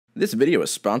This video is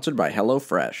sponsored by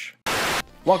HelloFresh.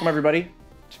 Welcome everybody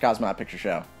to Cosmonaut Picture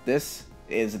Show. This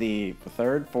is the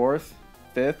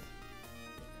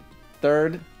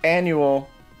third annual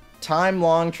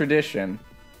time-long tradition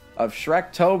of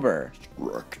Shrektober.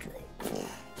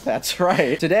 That's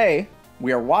right. Today,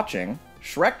 we are watching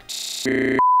Shrek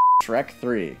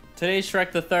 3. Today's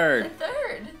Shrek the Third. The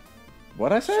third.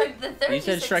 What'd I say? Shrek the Third. You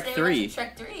said Shrek 3.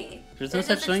 Shrek 3. There's no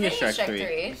such thing as Shrek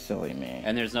 3. Silly me.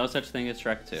 And there's no such thing as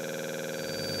Shrek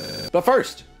 2. But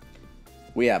first,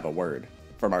 we have a word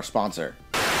from our sponsor.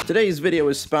 Today's video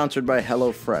is sponsored by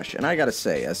HelloFresh, and I gotta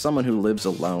say, as someone who lives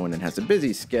alone and has a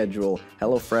busy schedule,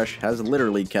 HelloFresh has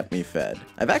literally kept me fed.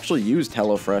 I've actually used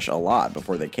HelloFresh a lot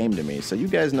before they came to me, so you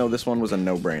guys know this one was a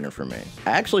no-brainer for me.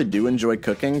 I actually do enjoy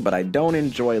cooking, but I don't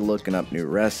enjoy looking up new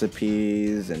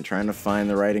recipes and trying to find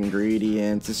the right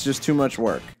ingredients. It's just too much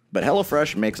work. But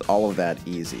HelloFresh makes all of that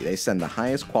easy. They send the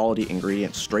highest quality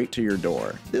ingredients straight to your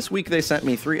door. This week they sent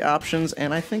me 3 options,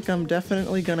 and I think I'm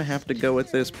definitely gonna have to go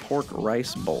with this pork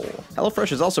rice bowl.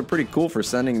 HelloFresh is also pretty cool for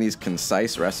sending these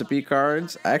concise recipe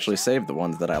cards. I actually saved the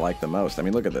ones that I like the most. I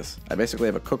mean, look at this. I basically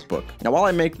have a cookbook. Now, while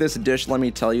I make this dish, let me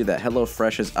tell you that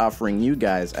HelloFresh is offering you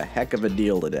guys a heck of a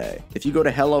deal today. If you go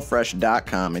to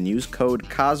HelloFresh.com and use code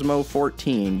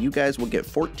COSMO14, you guys will get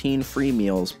 14 free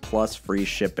meals plus free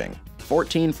shipping.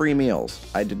 14 free meals.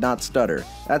 I did not stutter.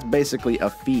 That's basically a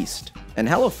feast. And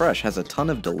HelloFresh has a ton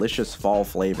of delicious fall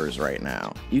flavors right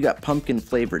now. You got pumpkin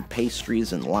flavored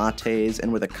pastries and lattes,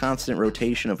 and with a constant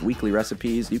rotation of weekly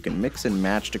recipes, you can mix and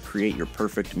match to create your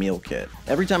perfect meal kit.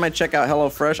 Every time I check out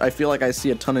HelloFresh, I feel like I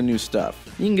see a ton of new stuff.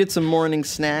 You can get some morning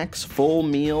snacks, full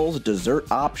meals,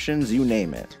 dessert options, you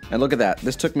name it. And look at that,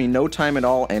 this took me no time at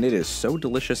all, and it is so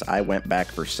delicious I went back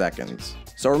for seconds.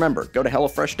 So remember, go to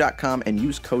HelloFresh.com and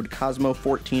use code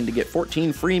COSMO14 to get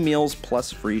 14 free meals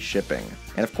plus free shipping.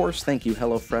 And of course, thank you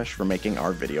HelloFresh for making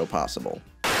our video possible.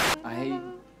 I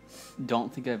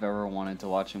don't think I've ever wanted to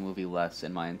watch a movie less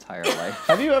in my entire life.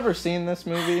 Have you ever seen this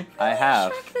movie? I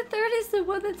have. Shrek the Third is the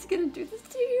one that's gonna do this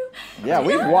to you. Yeah,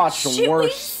 we've watched Shit worse.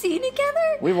 we've seen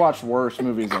together. We've watched worse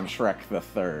movies than Shrek the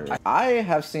Third. I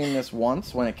have seen this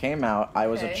once when it came out. I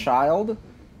was a child.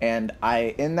 And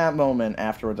in that moment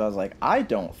afterwards, I was like, I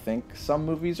don't think some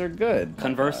movies are good.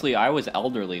 Conversely, I was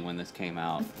elderly when this came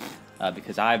out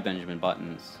because I have Benjamin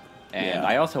Buttons. And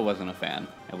I also wasn't a fan.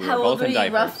 And we How were old both were in you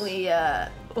diapers. roughly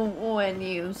when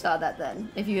you saw that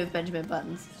then, if you have Benjamin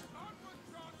Buttons?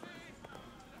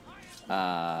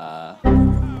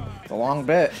 It's a long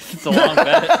bit. It's a long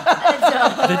bit.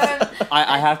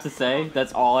 I have to say,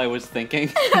 that's all I was thinking.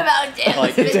 About damn,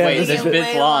 Like, wait, this bit's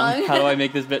way long. How do I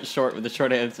make this bit short with a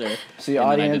short answer? See, and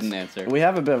audience, then I didn't answer. we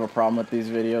have a bit of a problem with these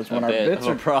videos. When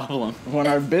When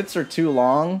our bits are too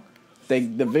long, the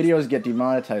videos get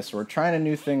demonetized. So we're trying a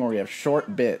new thing where we have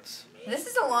short bits. This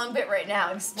is a long bit right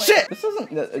now. Explain. Shit! This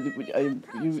isn't.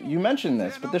 You mentioned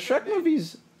this, but the Shrek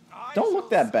movies don't look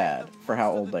that bad for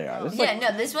how old they are. This is Yeah,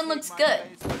 no, this one looks good.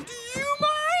 Do you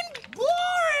mind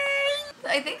boring?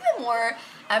 I think the more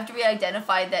after we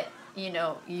identified that, you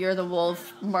know, you're the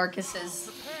wolf, Marcus is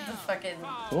the fucking...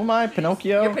 Who am I,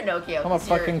 Pinocchio? You're Pinocchio. I'm a 'cause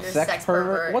you're fucking sex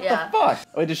pervert. What yeah. the fuck?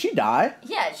 Wait, did she die?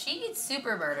 Yeah, she gets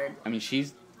super murdered. I mean,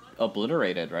 she's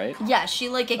obliterated, right? Yeah, she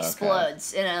like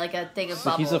explodes in like a thing of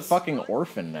So bubbles. he's a fucking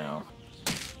orphan now.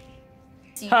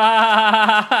 See,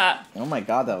 Oh my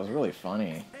god, that was really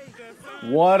funny.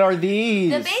 What are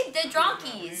these? the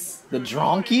donkeys. The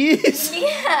dronkies?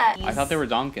 Yeah. I thought they were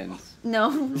Donkins. No,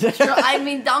 I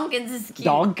mean Donkins is cute.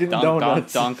 Donkin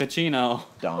Donuts. Donkachino. Ooh,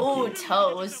 Donkey.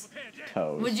 toes.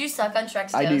 Toes. Would you suck on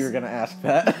Shrek's toes? I knew you were gonna ask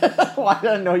that. Why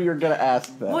did I know you were gonna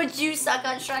ask that? Would you suck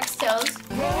on Shrek's toes?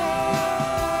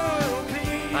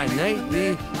 I need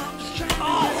me.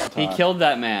 He killed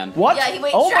that man. What? Yeah,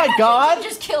 wait, Oh Shrek my god! didn't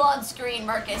just kill on screen,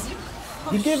 Marcus.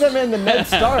 You give him in the Ned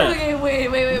Stark. Okay,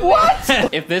 wait. What?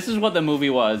 If this is what the movie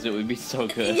was, it would be so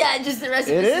good. Yeah, just the rest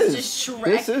It of this is. is just Shrek.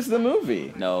 This is the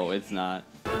movie. No, it's not.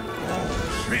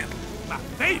 Shrimp, my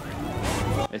favorite.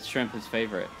 It's Shrimp his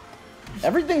favorite.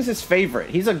 Everything's his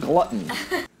favorite. He's a glutton.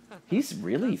 He's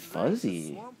really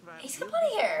fuzzy. He's got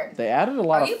body hair. They added a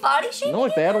lot Are of. you body shaming? No,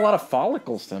 like they added a lot of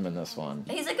follicles to him in this one.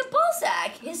 He's like a ball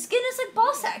sack. His skin is like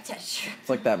ball sack texture. It's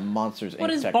like that Monsters Inc. What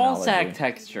is technology. ball sack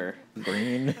texture?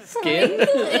 Green. Skin?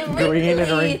 Green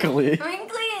and wrinkly.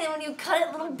 Wrinkly, and when you cut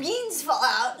it, little beans fall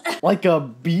out. Like a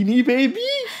beanie baby?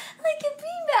 Like a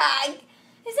beanbag.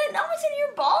 Is that not what's in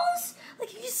your balls?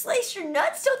 Like if you slice your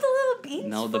nuts, don't the little beans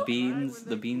No, fall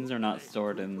the beans are not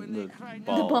stored in the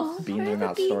balls. The balls? Beans Where are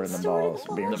not stored in the balls.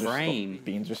 Beans The are brain.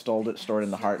 Beans are stored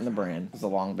in the heart and the brain. It's a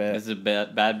long bit. This is a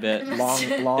bad bit. Long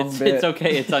It's bit.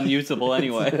 okay. It's unusable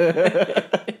anyway.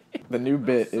 The new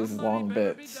bit is long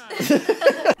bits.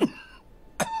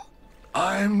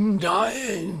 I'm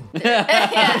dying.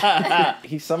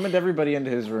 He summoned everybody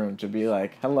into his room to be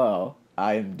like, hello,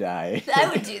 I am dying. I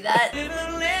would do that.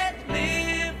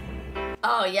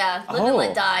 Oh yeah, live and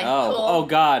let die. Oh, Cool. oh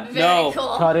God, Very no.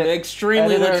 cool. Cut it.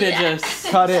 Extremely Editor. litigious.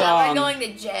 Cut it. Yeah, we're song. going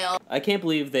to jail. I can't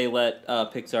believe they let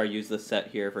Pixar use the set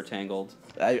here for Tangled.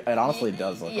 It honestly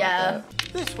does look Yeah.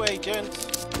 like This way,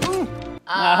 gents.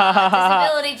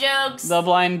 Disability jokes. The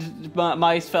blind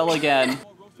mice fell again.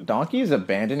 that. Donkey's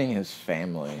abandoning his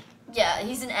family. Yeah,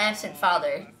 he's an absent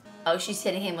father. Oh, she's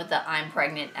hitting him with the "I'm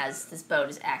pregnant" as this boat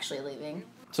is actually leaving.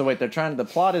 So wait, the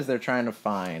plot is they're trying to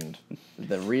find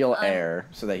the real heir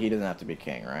so that he doesn't have to be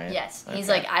king, right? Yes, he's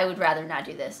Okay. like, I would rather not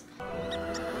do this.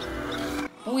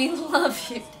 We love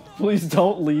you. Please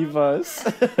don't leave us.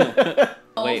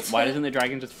 Wait, why doesn't the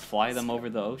dragon just fly them over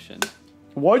the ocean?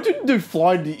 Why didn't they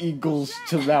fly the eagles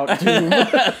to Mount Doom?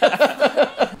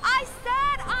 I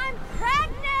said I'm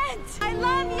pregnant! I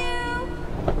love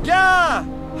you! Yeah!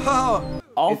 Oh.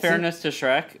 All It's fairness to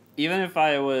Shrek, even if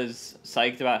I was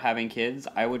psyched about having kids,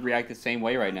 I would react the same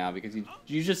way right now because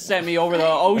you just sent me over the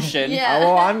ocean. Yeah. Oh,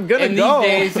 well, I'm gonna In go. these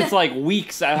days, it's like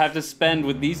weeks I have to spend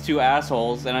with these two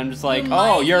assholes, and I'm just like, You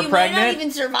oh, might- you're you pregnant? might not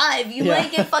even survive. You Yeah.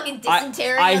 might get fucking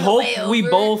dysentery I on the hope way over. we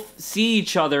both see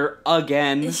each other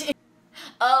again.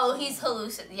 Oh, he's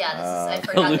hallucinating. Yeah, this is. I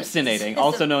forgot. Hallucinating,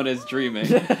 also known as dreaming.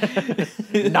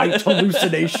 Night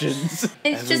hallucinations.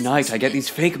 It's Every just, night I get these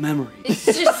fake memories.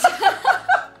 It's just.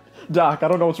 Doc, I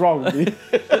don't know what's wrong with me.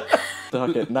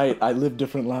 Doc, at night I live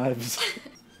different lives.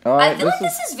 All I right, feel like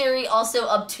this is very also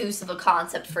obtuse of a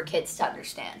concept for kids to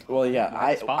understand. Well, yeah,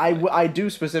 That's fine. I do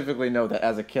specifically know that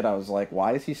as a kid I was like,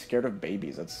 why is he scared of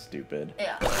babies? That's stupid.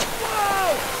 Yeah.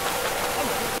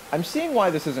 I'm seeing why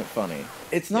this isn't funny.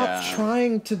 It's not Yeah.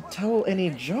 trying to tell any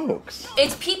jokes.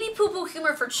 It's pee-pee poo-poo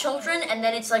humor for children, and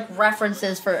then it's like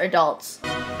references for adults.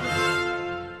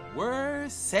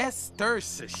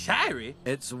 Worcestershire?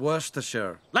 It's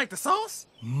Worcestershire. Like the sauce?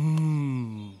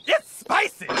 Mmm. It's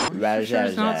spicy! Sure,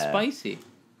 it's not spicy.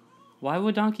 Why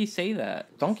would Donkey say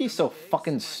that? Donkey's so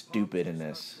fucking stupid in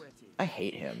this. I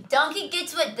hate him. Donkey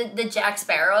gets what the Jack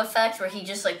Sparrow effect, where he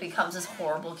just like becomes this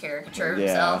horrible caricature of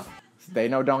himself. They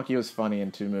know Donkey was funny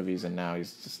in 2 movies, and now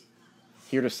he's just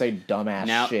here to say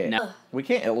dumbass shit. Now- We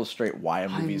can't illustrate why a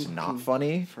movie's not looking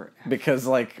funny for- because,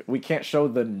 like, we can't show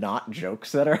the not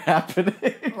jokes that are happening.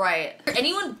 Right.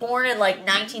 Anyone born in like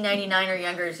 1999 or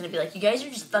younger is gonna be like, you guys are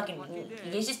just fucking.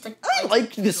 You guys just like. I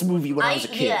liked this movie when I was a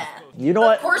kid. Yeah. You know Of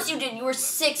what? course you did. You were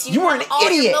 6. You were an all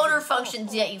idiot. your motor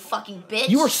functions yet, you fucking bitch.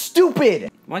 You were stupid.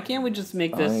 Why can't we just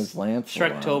make Eyes this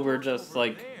Lancelot. Shrektober just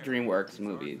like DreamWorks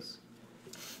movies?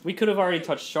 We could have already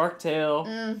touched Shark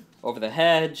Tale, Over the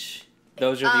Hedge.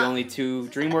 Those are the only 2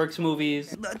 DreamWorks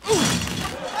movies.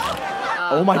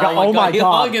 Oh my god! Oh my he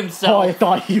god! hung himself. Oh, I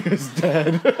thought he was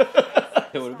dead.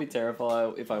 It would be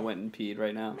terrible if I went and peed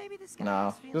right now.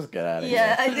 No, just get out of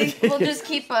Yeah, here. I think we'll just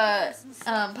keep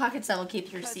Pocket Sun will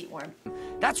keep your seat warm.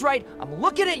 That's right, I'm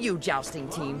looking at you, jousting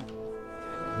team.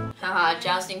 Haha,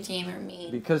 jousting team or me.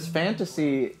 Because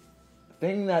fantasy,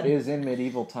 thing that is in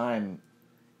medieval time,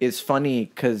 is funny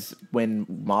because when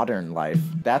modern life,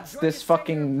 that's this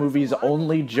fucking movie's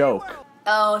only joke.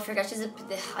 Oh, I forgot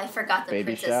I forgot the Baby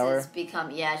princesses shower?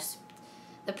 become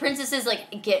the princesses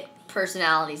like get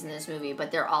personalities in this movie,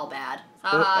 but they're all bad.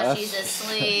 Haha, that's- she's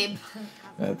asleep.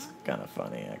 That's kind of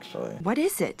funny, actually. What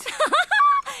is it?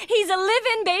 He's a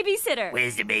live-in babysitter.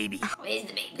 Where's the baby? Where's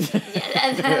the baby?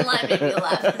 Yeah, that line made me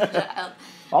laugh as a child.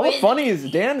 All the Where's funny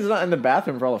is Dan's not in the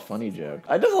bathroom for all the funny jokes.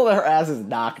 I just love that her ass is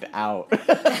knocked out.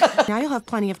 Now you'll have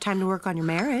plenty of time to work on your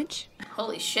marriage.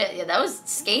 Holy shit! Yeah, that was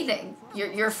scathing.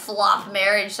 Your flop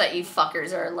marriage that you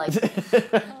fuckers are like.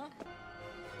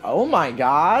 Oh my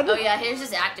god! Oh yeah, here's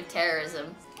just active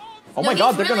terrorism. Oh No, my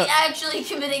god, he's they're really gonna. actually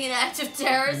committing an act of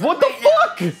terrorism. What the right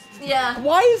now. fuck? Yeah.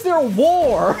 Why is there a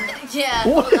war? Yeah.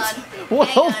 What? Hold on. What?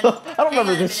 Hang on. I don't Hang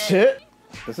remember on a this minute. shit.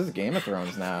 This is Game of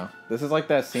Thrones now. This is like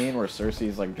that scene where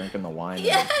Cersei's like drinking the wine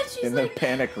Yeah, she's in like- the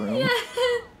panic room. Yeah.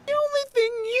 The only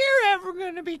thing you're ever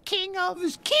gonna be king of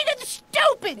is king of the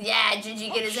stupid! Yeah, did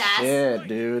you get his ass? Shit,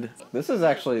 dude. This is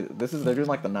they're doing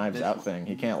like the Knives Out thing.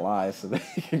 He can't lie, so they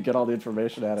can get all the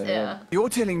information out of Yeah. him. You're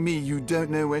telling me you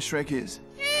don't know where Shrek is?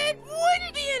 It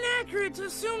wouldn't be inaccurate to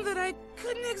assume that I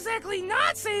couldn't exactly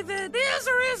not say that is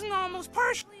or isn't almost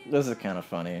partially. This is kind of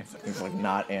funny. He's like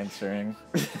not answering.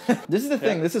 This is the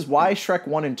thing. This is why Shrek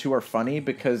 1 and 2 are funny,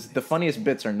 because the funniest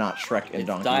bits are not Shrek and It's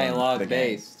Donkey. dialogue the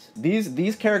game. based.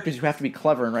 These characters, you have to be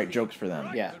clever and write jokes for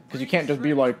them. Yeah. Because you can't just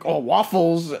be like, oh,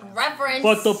 waffles, Reference.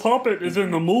 But the puppet is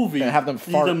in the movie. and have them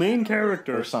fart main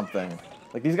character. or something.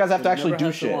 Like, these guys have to actually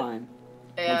do shit.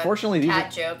 Yeah, Unfortunately, these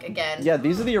cat joke again. Yeah,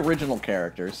 these are the original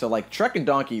characters. So, like, Shrek and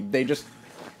Donkey, they just...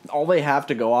 All they have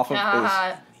to go off of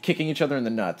is kicking each other in the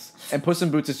nuts. And Puss in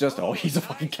Boots is just, oh, he's a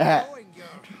fucking cat.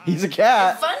 He's a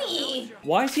cat. It's funny.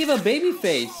 Why does he have a baby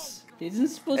face? Isn't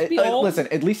supposed to be old? Listen,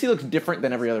 at least he looks different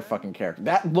than every other fucking character.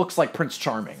 That looks like Prince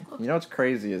Charming. You know what's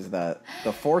crazy is that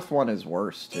the fourth one is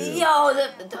worse, too. Yo,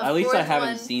 the At least I haven't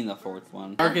one. seen the fourth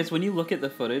one. Marcus, when you look at the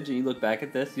footage and you look back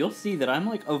at this, you'll see that I'm,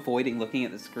 like, avoiding looking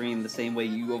at the screen the same way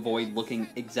you avoid looking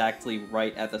exactly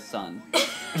right at the sun.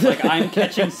 Like, I'm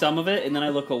catching some of it, and then I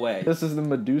look away. This is the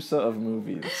Medusa of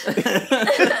movies.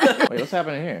 Wait, what's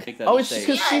happening here? Oh, it's just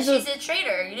because she's a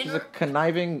traitor. You didn't. She's a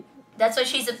conniving... That's why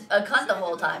she's a cunt the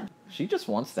whole time. She just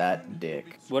wants that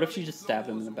dick. What if she just stabbed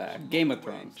him in the back? Game of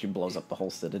Thrones. She blows up the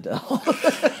whole citadel.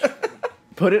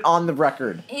 Put it on the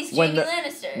record. He's Jaime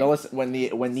Lannister. No, listen. When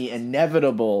the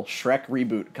inevitable Shrek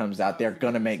reboot comes out, they're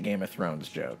gonna make Game of Thrones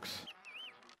jokes.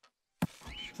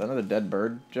 Is that another dead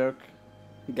bird joke?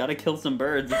 You gotta kill some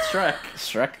birds. It's Shrek.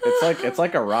 Shrek. It's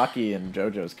like a Rocky and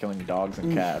JoJo's killing dogs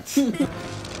and cats.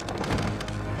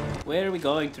 Where are we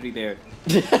going, Teddy Bear?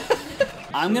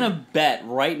 I'm gonna bet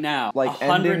right now, like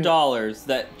 $100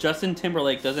 that Justin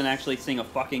Timberlake doesn't actually sing a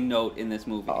fucking note in this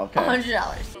movie. Okay.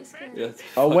 $100.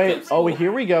 Oh wait. Oh,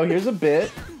 here we go. Here's a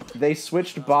bit. They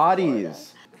switched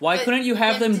bodies. Why couldn't you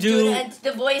have them do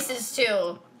the voices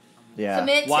too? Yeah.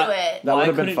 Commit to it. That would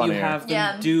have been Why couldn't funnier. you have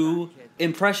them do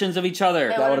impressions of each other?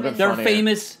 That would have been They're funnier.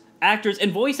 famous actors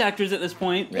and voice actors at this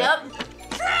point. Yep.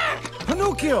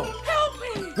 Pinocchio! Help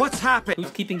me! What's happened?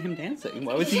 Who's keeping him dancing?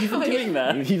 Why was he even doing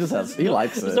that? He just has. He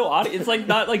likes it. It's so odd. It's like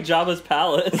not like Jabba's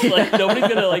palace. Like nobody's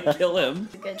gonna like kill him.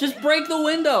 Just break the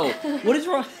window. What is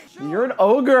wrong? You're an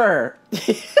ogre.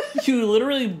 You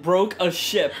literally broke a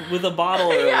ship with a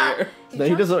bottle earlier. No,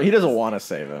 he doesn't want to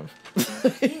save him.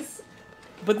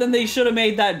 But then they should have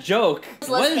made that joke.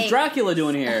 What is Dracula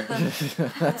doing here?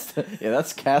 That's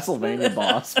Castlevania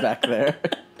boss back there.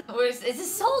 It's a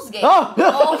Souls game.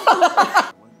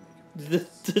 Oh!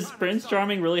 Does Prince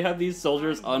Charming really have these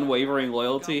soldiers' unwavering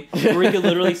loyalty? Where he could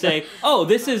literally say, "Oh,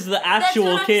 this is the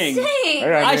actual king.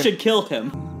 I should kill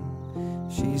him."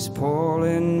 She's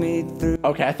pulling me through.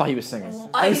 Okay, I thought he was singing.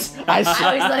 I was for like,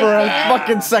 a yeah.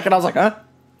 fucking second, I was like, huh?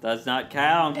 Does not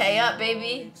count. Pay up,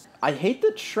 baby. I hate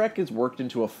that Shrek is worked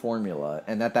into a formula,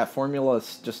 and that formula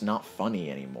is just not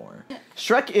funny anymore.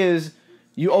 Shrek is,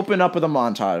 you open up with a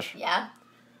montage. Yeah.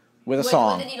 With a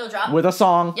song. With a needle drop. With a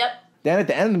song. Yep. Then at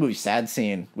the end of the movie, sad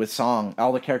scene with song.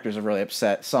 All the characters are really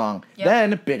upset. Song. Yep.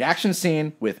 Then big action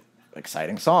scene with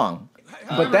exciting song.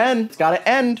 But then it's got to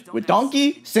end with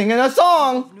Donkey singing a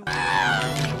song.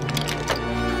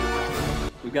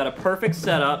 We've got a perfect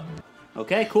setup.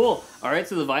 Okay, cool. All right,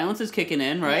 so the violence is kicking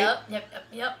in, right?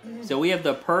 Yep. So we have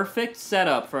the perfect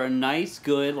setup for a nice,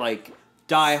 good, like,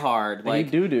 Die Hard,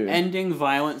 like, ending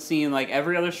violent scene like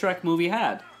every other Shrek movie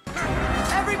had.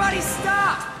 Everybody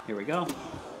stop! Here we go.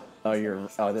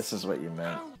 Oh, this is what you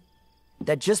meant.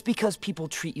 That just because people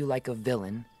treat you like a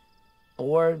villain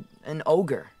or an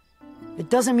ogre, it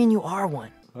doesn't mean you are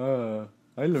one.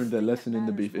 I learned that lesson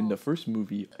in the first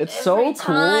movie. It's so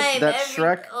cool that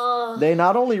Shrek, they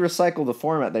not only recycle the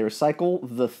format, they recycle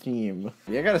the theme.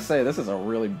 Yeah, I gotta say, this is a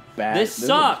really bad, This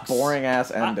sucks. Boring ass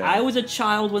ending. I was a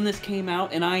child when this came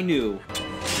out, and I knew.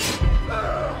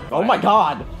 Oh my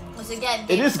god! Once again,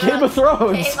 It is Game of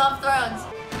Thrones! Game of Thrones.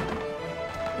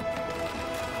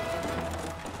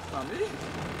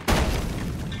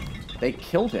 They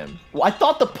killed him. Well, I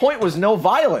thought the point was no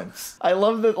violence. I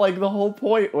love that, like, the whole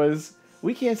point was,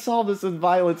 we can't solve this with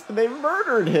violence, and they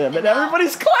murdered him, and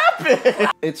everybody's clapping!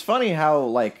 It's funny how,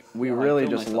 like, we really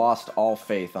just lost all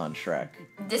faith on Shrek.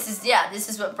 This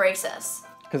is what breaks us.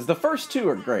 Because the first two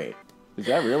are great.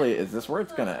 Is this where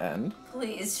it's gonna end?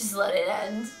 Please, just let it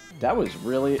end. That was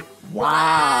really...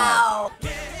 Wow!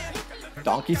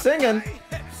 Donkey singing.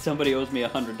 Somebody owes me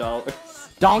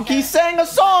 $100. Donkey sang a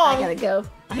song! I gotta go.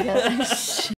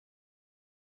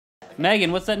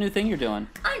 Megan, what's that new thing you're doing?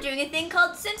 I'm doing a thing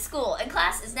called Sim School, and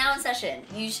class is now in session.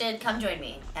 You should come join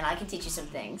me, and I can teach you some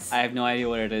things. I have no idea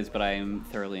what it is, but I am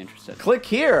thoroughly interested. Click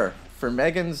here for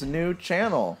Megan's new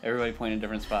channel. Everybody point in a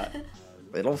different spot.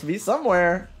 It'll be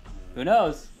somewhere. Who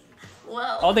knows?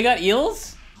 Well. Oh, they got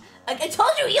eels? I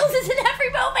told you, eels is in every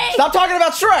movie! Stop talking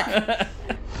about Shrek!